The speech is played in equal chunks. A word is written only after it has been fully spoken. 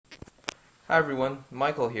Hi everyone,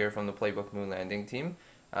 Michael here from the Playbook Moon Landing team.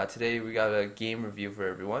 Today we got a game review for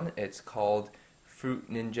everyone. It's called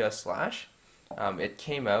Fruit Ninja Slash. It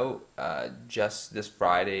came out just this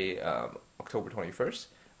Friday, October 21st,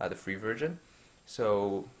 the free version.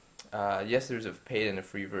 So yes, there's a paid and a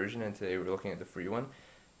free version, and today we're looking at the free one.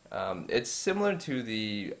 It's similar to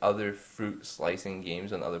the other fruit slicing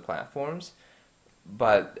games on other platforms,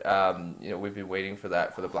 but we've been waiting for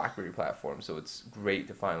that for the BlackBerry platform, so it's great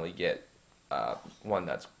to finally get one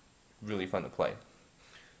that's really fun to play.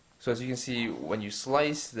 So as you can see, when you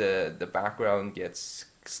slice, the background gets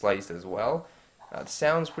sliced as well. It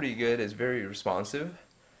sounds pretty good, it's very responsive,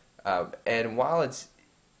 and while it's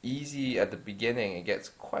easy at the beginning, it gets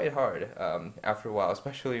quite hard after a while,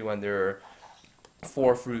 especially when there are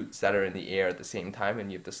 4 fruits that are in the air at the same time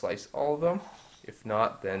and you have to slice all of them. If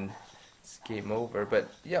not, then it's game over.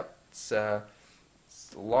 But yep, it's a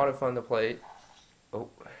lot of fun to play. Oh.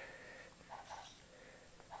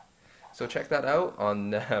 So check that out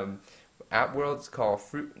on App World. It's called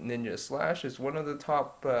Fruit Ninja Slash. It's one of the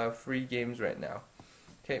top free games right now.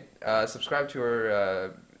 Okay, subscribe to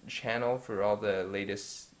our channel for all the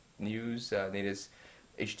latest news, latest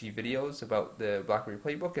HD videos about the BlackBerry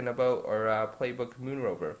Playbook and about our Playbook Moon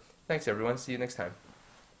Rover. Thanks everyone. See you next time.